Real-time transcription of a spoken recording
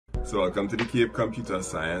So welcome to the Cape Computer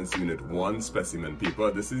Science Unit 1 specimen paper.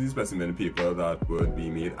 This is the specimen paper that would be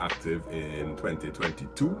made active in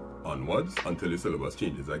 2022 onwards until the syllabus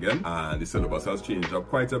changes again. And the syllabus has changed up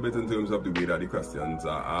quite a bit in terms of the way that the questions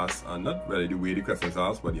are asked, and not really the way the questions are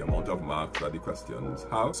asked, but the amount of marks that the questions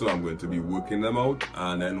have. So I'm going to be working them out,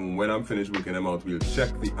 and then when I'm finished working them out, we'll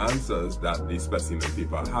check the answers that the specimen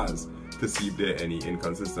paper has to see if there are any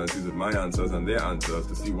inconsistencies with my answers and their answers,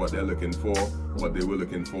 to see what they're looking for, what they were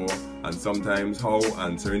looking for, and sometimes how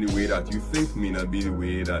answering the way that you think may not be the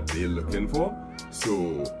way that they're looking for.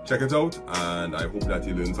 So check it out, and I hope that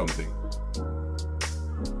you learn something.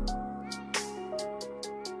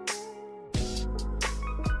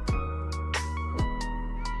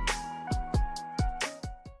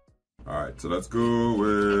 Alright, so let's go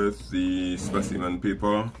with the specimen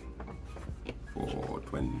paper for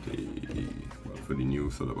for the new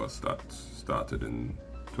syllabus that started in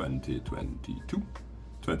 2022.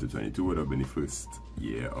 2022 would have been the first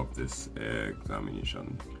year of this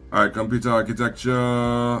examination. Alright, computer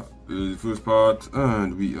architecture is the first part,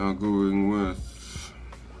 and we are going with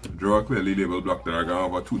draw a clearly labeled block diagram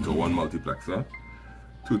of a 2-to-1 multiplexer.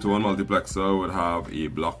 2-to-1 multiplexer would have a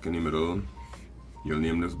block in the middle. You'll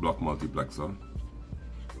name this block multiplexer.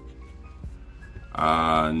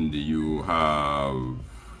 And you have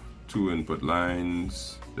two input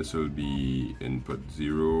lines. This will be input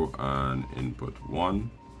 0 and input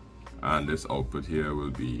 1, and this output here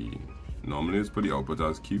will be, normally let's put the output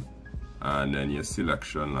as Q, and then your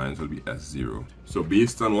selection lines will be S0. So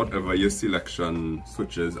based on whatever your selection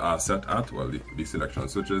switches are set at, well, the selection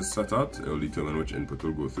switch is set at, it will determine which input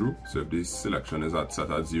will go through. So if this selection is set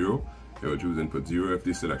at 0, it will choose input 0. If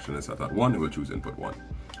the selection is set at 1, it will choose input 1.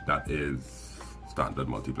 That is standard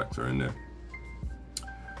multiplexer in there.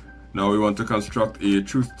 Now we want to construct a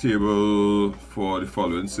truth table for the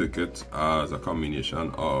following circuit as a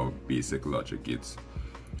combination of basic logic gates.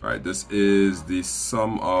 Alright, this is the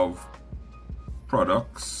sum of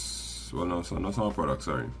products. Well, no, so not sum of products,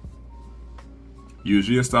 sorry.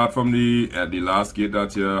 Usually you start from the last gate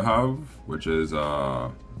that you have, which is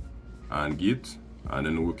AND gate, and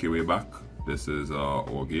then work your way back. This is a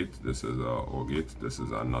OR gate, this is a OR gate, this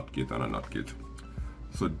is a NOT gate and a NOT gate.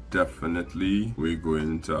 So definitely we're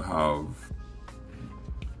going to have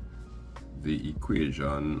the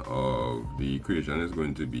equation is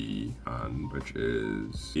going to be AND, which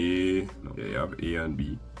is A. No, yeah, you have A and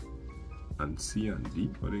B and C and D.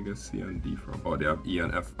 Where do you get C and D from? Oh, they have E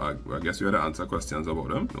and F. I guess you had to answer questions about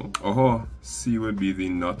them. No. Oh, C would be the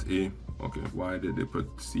NOT A. Okay, why did they put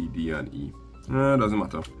C, D and E? Doesn't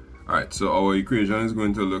matter. Alright, so our equation is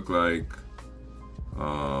going to look like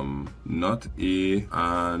NOT A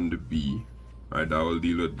and B. Right, that will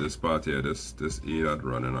deal with this part here, this A that's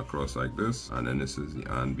running across like this, and then this is the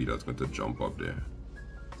AND B that's going to jump up there.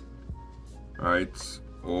 Alright,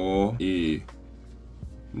 or A,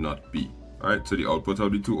 not B. Alright, so the output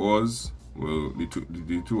of the two ORs will,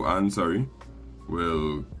 the two ANDs, sorry,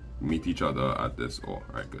 will meet each other at this OR.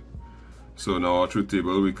 Alright, good. So now our truth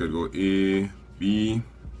table, we could go A, B.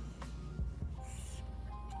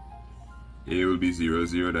 A will be 0,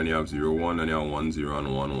 0, then you have 0, 1, then you have 1, 0,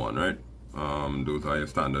 and 1, 1, right? Those are your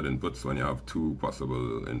standard inputs when you have two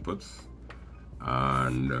possible inputs.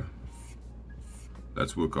 And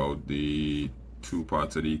let's work out the two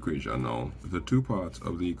parts of the equation now. The two parts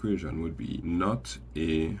of the equation would be NOT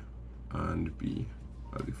A and B.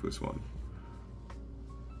 That's the first one.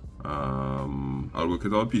 I'll work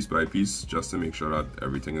it out piece by piece just to make sure that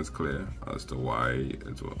everything is clear as to why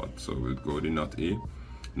it's what. So we'll go to NOT A.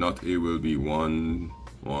 NOT A will be 1,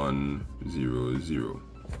 1, 0, 0.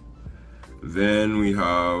 Then we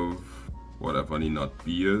have whatever the NOT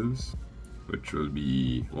B is, which will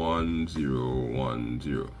be 1, 0, 1,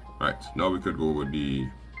 0. Right, now we could go with the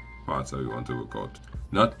parts that we want to work out.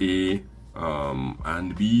 NOT A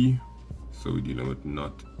and B. So we're dealing with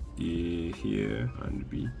NOT A here and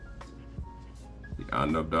B. The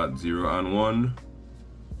AND of that 0 and 1.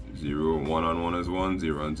 0, 1 and 1 is 1,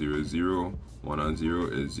 0 and 0 is 0. 1 and 0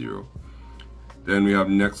 is 0. Then we have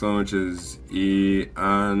the next one, which is A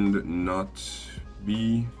and not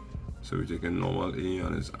B. So we're taking normal A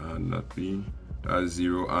and it's and not B. That's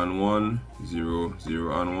 0 and 1, 0,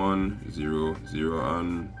 0 and 1, 0, 0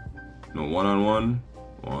 and, no, 1 and 1,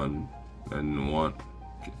 1, then 1,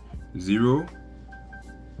 okay. 0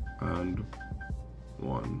 and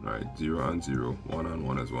 1, right, 0 and 0, 1 and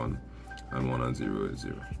 1 is 1, and 1 and 0 is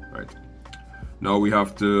 0, right. Now we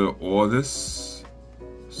have to OR this,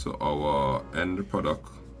 so our end product,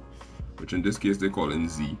 which in this case they call in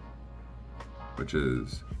Z, which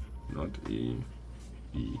is not A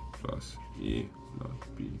E plus A not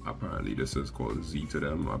B. Apparently this is called Z to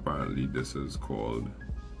them. Apparently this is called,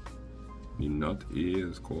 the not A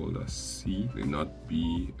is called a C, the not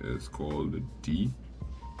B is called a D.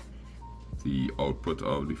 The output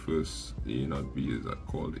of the first A not B is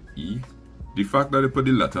called E. The fact that they put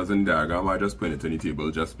the letters in the diagram, I just put it in the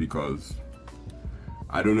table just because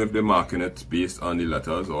I don't know if they're marking it based on the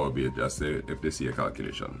letters or just if they see a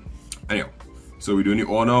calculation. Anyhow, so we're doing the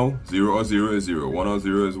OR now. 0 or 0 is 0, 1 or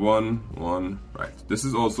 0 is 1, 1, right. This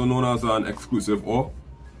is also known as an exclusive OR,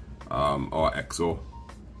 or XOR.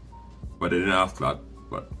 But they didn't ask that,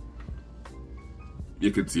 but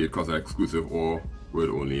you could see it because an exclusive OR would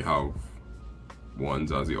only have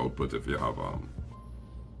ones as the output if you have a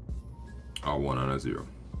 1 and a 0.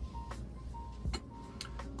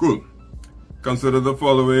 Cool. Consider the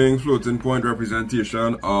following floating point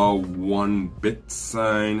representation: a 1-bit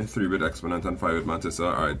sign, 3-bit exponent, and 5-bit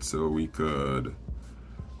mantissa. Alright, so we could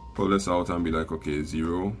pull this out and be like, okay,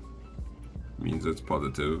 0 means it's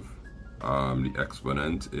positive. The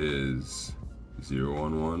exponent is 0,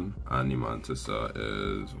 1, 1, and the mantissa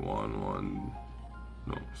is 1, 1,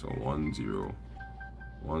 no, so 1, 0,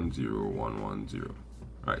 1, 0, 1, 1, 0.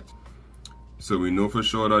 Right. So we know for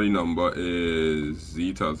sure that the number is,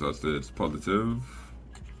 Z tells us that it's positive.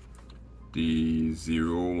 The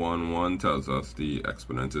 0, 1, 1 tells us the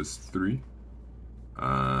exponent is 3.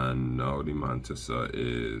 And now the mantissa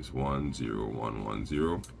is 1, 0, 1, 1,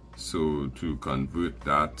 0. So to convert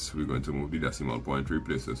that, we're going to move the decimal point 3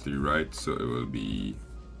 places to the right. So it will be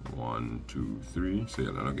 1, 2, 3. So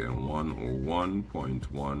you're gonna get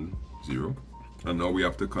 101.10. And now we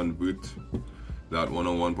have to convert that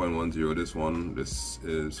 101.10. This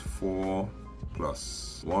is 4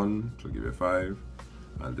 plus 1 to give you 5.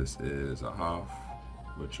 And this is a half,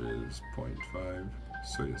 which is 0.5.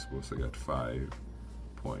 So you're supposed to get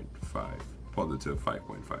 5.5, positive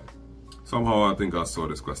 5.5. Somehow I think I saw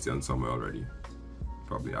this question somewhere already.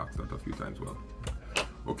 Probably asked that a few times. Well,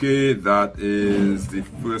 okay, that is the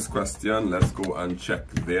first question. Let's go and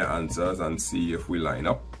check their answers and see if we line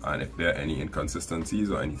up and if there are any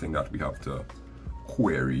inconsistencies or anything that we have to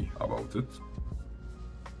query about it.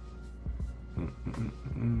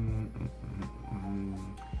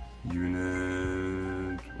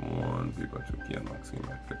 Unit 1, paper 2, key and mark scheme.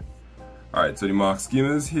 Alright, so the mark scheme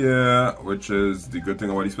is here, which is the good thing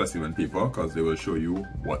about the specimen paper, because they will show you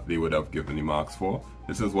what they would have given the marks for.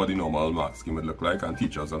 This is what the normal mark scheme would look like, and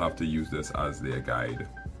teachers will have to use this as their guide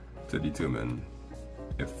to determine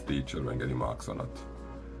if the children get the marks or not.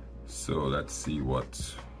 So let's see what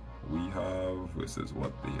we have versus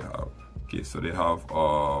what they have. Okay, so they have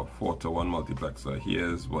a 4-to-1 multiplexer.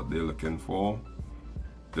 Here's what they're looking for.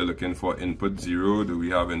 They're looking for input 0. Do we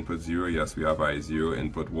have input 0? Yes, we have I0.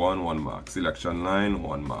 Input 1, 1 mark. Selection line,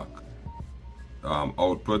 1 mark.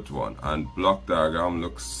 Output 1. And block diagram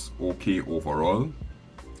looks okay overall.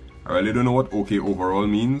 I really don't know what okay overall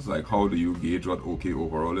means. Like, how do you gauge what okay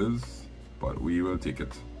overall is? But we will take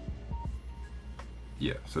it.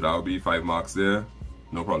 Yeah, so that will be 5 marks there.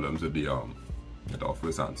 No problems with our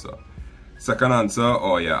first answer. Second answer,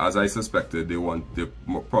 oh yeah, as I suspected, they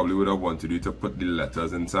probably would have wanted you to put the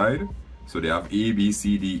letters inside. So they have A, B,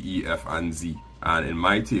 C, D, E, F, and Z. And in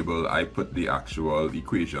my table, I put the actual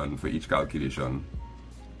equation for each calculation.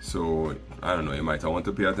 So, I don't know, you might want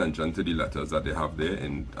to pay attention to the letters that they have there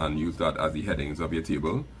and use that as the headings of your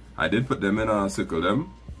table. I did put them in and circle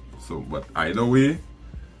them. So, but either way,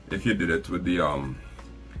 if you did it with the,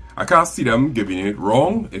 I can't see them giving it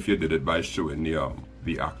wrong if you did it by showing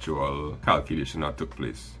the actual calculation that took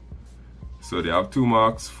place. So they have 2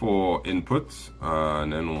 marks for input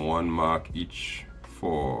and then 1 mark each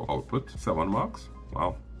for output. 7 marks?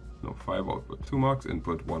 Wow. No, 5 output. 2 marks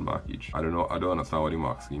input, 1 mark each. I don't know, I don't understand what the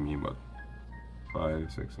mark scheme mean, but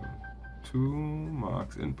 5, 6, 7. 2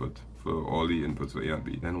 marks input for all the inputs for A and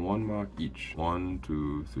B. Then 1 mark each. 1,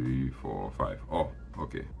 2, 3, 4, 5. Oh,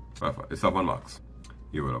 okay. 5. It's 7 marks.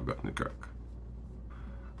 You would have gotten it correct.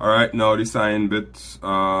 Alright, now the sign bit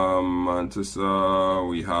mantissa,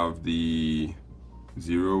 we have the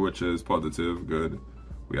 0, which is positive, good.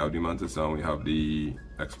 We have the mantissa, we have the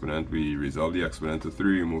exponent. We resolve the exponent to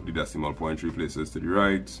 3, move the decimal point 3 places to the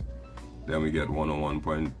right. Then we get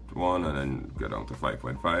 101.1 and then get down to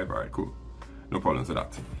 5.5. Alright, cool. No problems with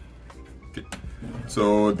that. Okay.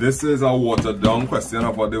 So this is a watered down question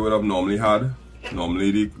of what they would have normally had.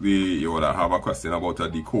 Normally you would have a question about a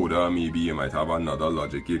decoder, maybe you might have another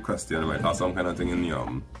logic gate question, you might have some kind of thing in the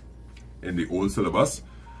old syllabus,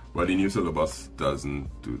 but the new syllabus doesn't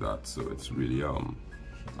do that, so it's really a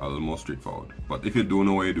little more straightforward. But if you don't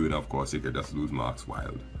know what you're doing, of course you could just lose marks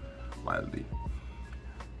wildly.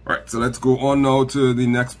 Alright, so let's go on now to the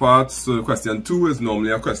next part. So question 2 is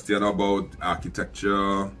normally a question about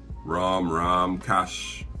architecture, ROM, RAM,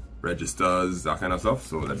 cache, registers, that kind of stuff.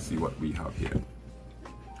 So let's see what we have here.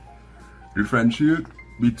 Differentiate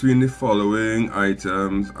between the following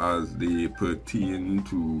items as they pertain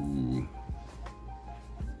to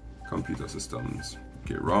computer systems.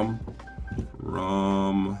 Okay, ROM.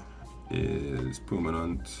 ROM is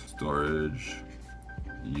permanent storage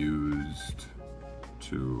used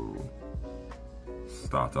to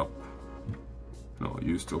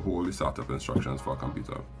used to hold the startup instructions for a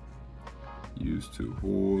computer. Used to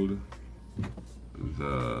hold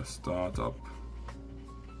the startup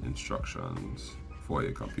instructions for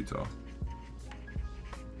a computer.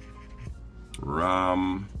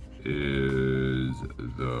 RAM is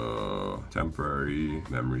the temporary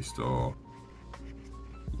memory store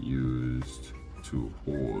used to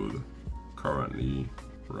hold currently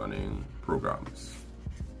running programs.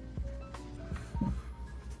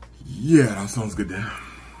 Yeah, that sounds good there.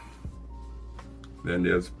 Then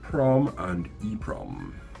there's PROM and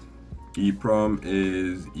EPROM. EPROM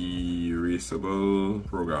is erasable,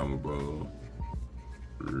 programmable,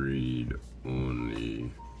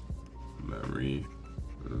 read-only memory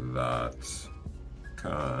that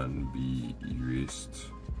can be erased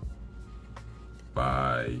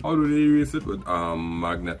by, how do they erase it? With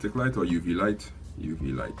magnetic light or UV light?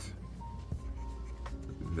 UV light.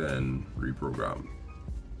 Then reprogram.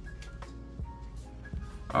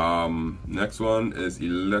 Next one is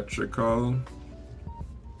electrical,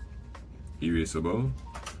 erasable,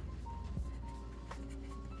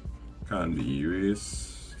 can be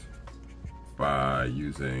erased by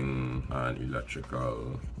using an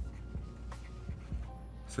electrical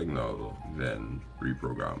signal, then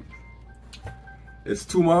reprogram. It's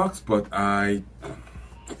 2 marks, but I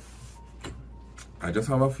just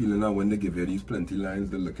have a feeling that when they give you these plenty lines,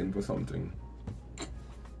 they're looking for something.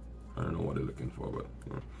 I don't know what they're looking for, but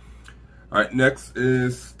yeah. Alright, next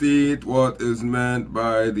is state what is meant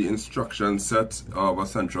by the instruction set of a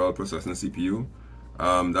central processing CPU.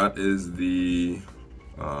 That is the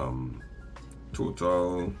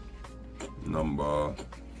total number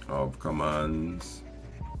of commands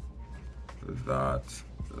that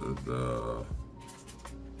the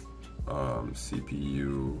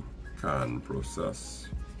CPU can process.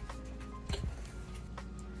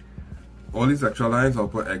 All these extra lines, I'll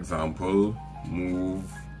put example, move,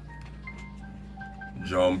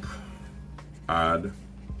 jump, add,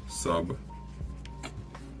 sub.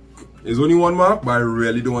 There's only 1 mark, but I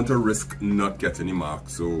really don't want to risk not getting any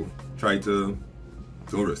marks. So try to,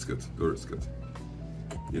 don't risk it, don't risk it.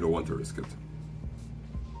 You don't want to risk it.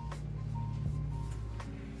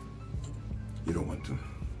 You don't want to.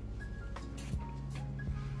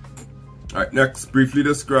 Alright, next, briefly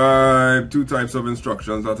describe 2 types of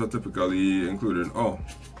instructions that are typically included. Oh,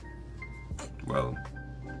 well,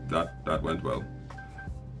 that went well.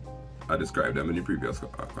 I described them in the previous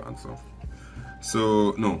answer.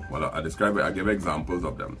 So, no, well, I describe it, I give examples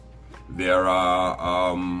of them. There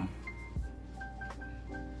are,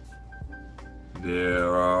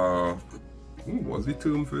 what's the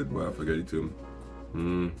term for it? Well, I forget the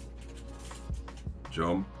term.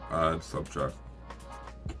 Jump, add, subtract.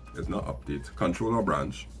 It's not update. Control or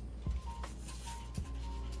branch.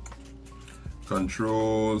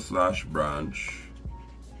 Control/branch.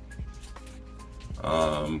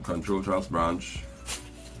 Control/branch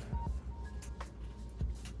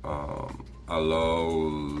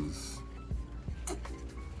allows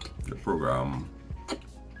the program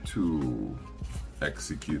to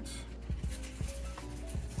execute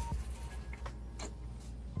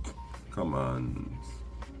commands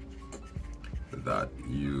that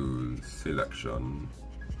use selection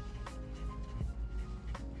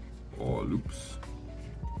or loops.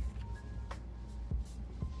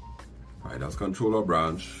 Alright, that's control or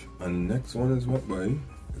branch. And next one is what, boy?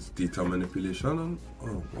 It's data manipulation. And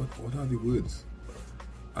oh, what are the words?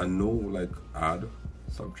 I know, like add,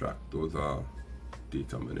 subtract, those are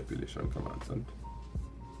data manipulation commands. And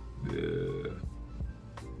there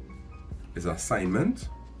is assignment.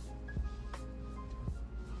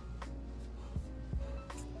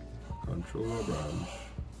 Control or branch,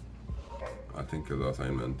 I think is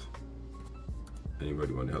assignment.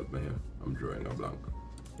 Anybody want to help me here? I'm drawing a blank. I'm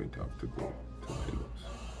going to have to go to my notes.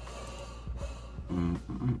 I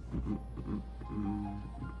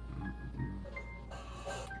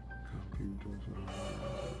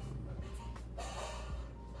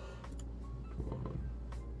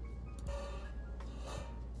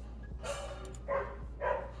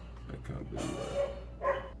can't believe that.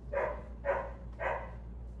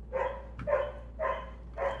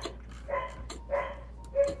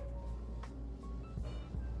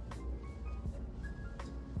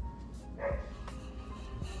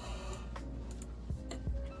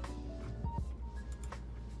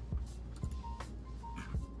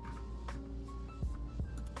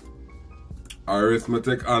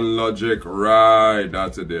 Arithmetic and logic, right,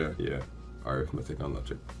 that's it there. Yeah, arithmetic and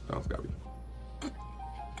logic. Thanks, Gabby.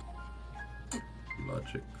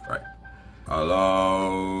 Logic, right.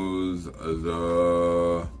 Allows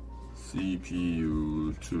the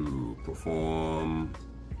CPU to perform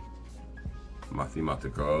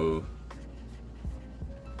mathematical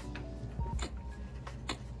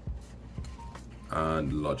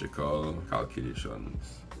and logical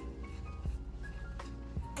calculations.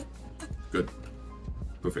 Good.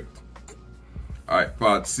 Perfect. Alright,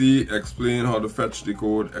 part C, explain how the fetch,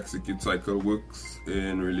 decode, execute cycle works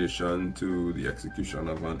in relation to the execution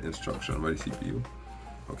of an instruction by the CPU.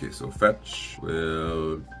 Okay, so fetch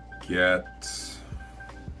will gets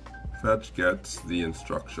the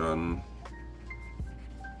instruction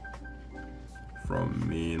from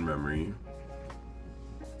main memory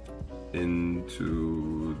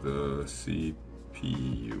into the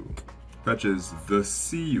CPU. Fetches the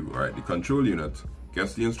CU, right? The control unit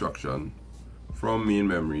gets the instruction from main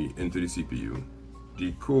memory into the CPU.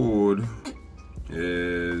 Decode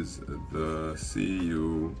is the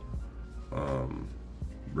CU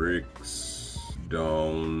breaks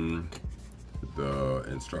down the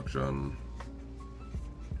instruction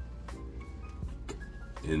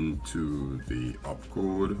into the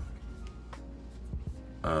opcode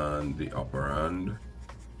and the operand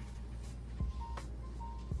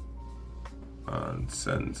and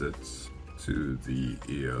sends it to the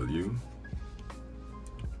ALU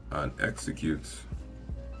and executes.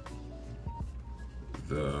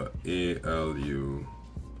 The ALU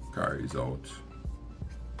carries out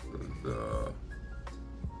the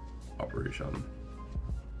operation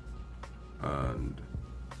and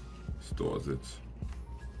stores it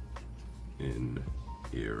in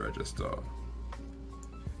a register.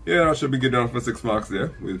 Yeah, that should be good enough for 6 marks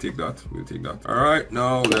there. We'll take that. We'll take that. Alright,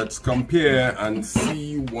 now let's compare and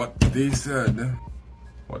see what they said.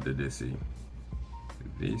 What did they say?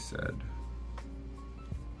 They said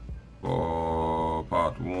for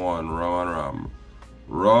part 1, RAM and RAM.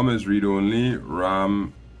 RAM is read only,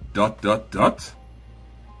 RAM ...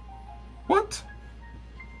 What?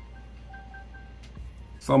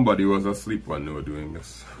 Somebody was asleep when they were doing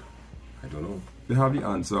this. I don't know. They have the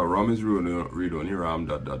answer. RAM is read only, RAM ...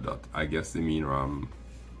 I guess they mean RAM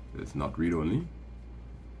is not read only.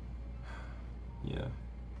 Yeah.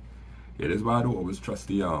 It is why I don't always trust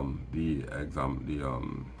the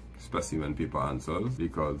specimen paper answers,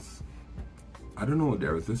 because I don't know,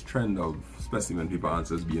 there is this trend of specimen paper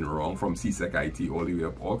answers being wrong from CSEC IT all the way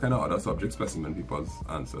up. All kind of other subject specimen papers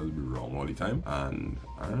answers be wrong all the time, and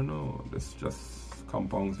I don't know, this just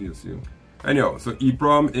compounds the issue. Anyhow, so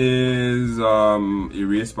EEPROM is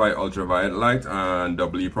erased by ultraviolet light, and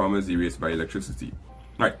EEPROM is erased by electricity.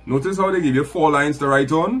 Right, notice how they give you 4 lines to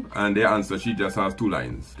write on, and their answer sheet just has 2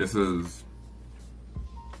 lines. This is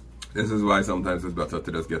why sometimes it's better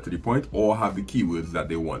to just get to the point or have the keywords that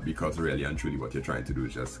they want, because really and truly what you're trying to do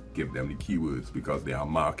is just give them the keywords, because they are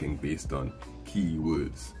marking based on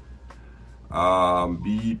keywords.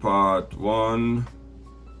 B part 1.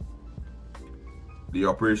 The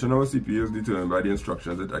operation of a CPU is determined by the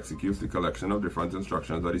instructions it executes. The collection of different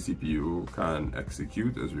instructions that the CPU can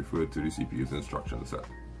execute is referred to the CPU's instruction set.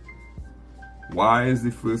 Why is the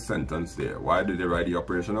first sentence there? Why did they write the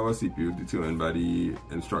operation of a CPU determined by the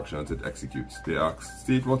instructions it executes? They ask,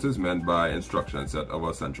 state what is meant by instruction set of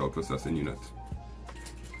a central processing unit.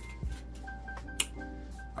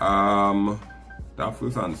 That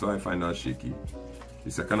first answer I find that shaky. The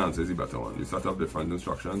second answer is the better one. The set of different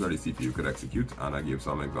instructions that the CPU could execute, and I gave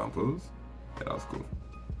some examples. Yeah, that's cool.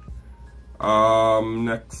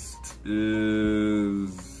 Next is,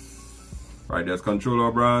 right, there's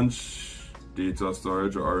controller branch, data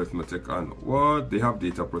storage or arithmetic, and what? They have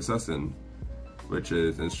data processing, which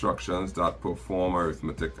is instructions that perform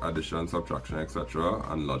arithmetic, addition, subtraction, etc.,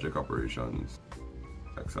 and logic operations,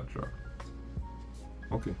 etc.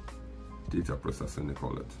 Okay, data processing they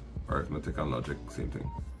call it. Arithmetic and logic, same thing.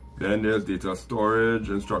 Then there's data storage,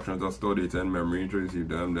 instructions that store data in memory to receive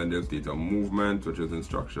them. Then there's data movement, which is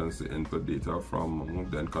instructions to input data from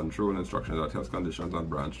move. Then control, instructions that test conditions and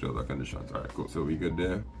branch to other conditions. Alright, cool. So we good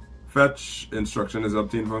there. Fetch, instruction is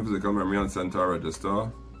obtained from physical memory and sent to a register.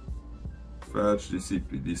 Fetch, the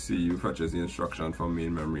CU fetches the instruction from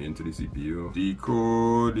main memory into the CPU.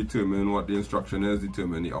 Decode, determine what the instruction is,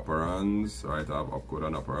 determine the operands. Alright, I have opcode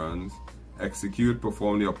and operands. Execute,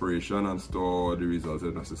 perform the operation and store the results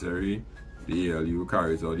if necessary. The ALU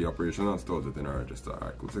carries out the operation and stores it in a register.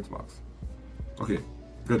 Alright, cool, 6 marks. Okay,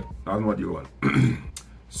 good. That's what you want.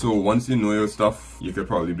 So once you know your stuff, you could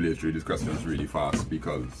probably blaze through these questions really fast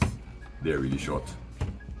because they're really short.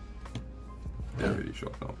 They're really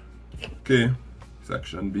short now. Okay.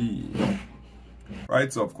 Section B.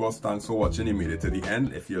 Right, so of course, thanks for watching. You made it to the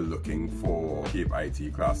end. If you're looking for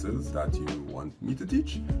makeIT classes that you want me to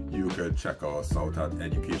teach, you could check us out at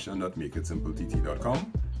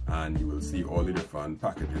education.makeITsimpleTT.com, and you will see all the different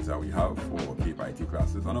packages that we have for makeIT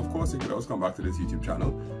classes. And of course, you could always come back to this YouTube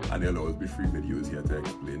channel, and there'll always be free videos here to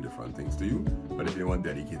explain different things to you. But if you want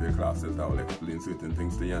dedicated classes that will explain certain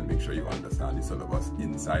things to you and make sure you understand the syllabus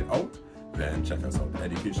inside out, then check us out,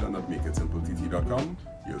 education.makeITsimpleTT.com.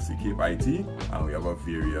 You'll see makeIT, and we have a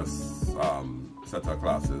various set of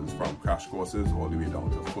classes from crash courses all the way down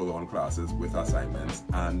to full-on classes with assignments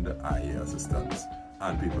and IA assistance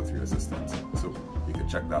and paper 3 assistance. So you can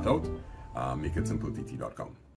check that out, makeITsimpleTT.com.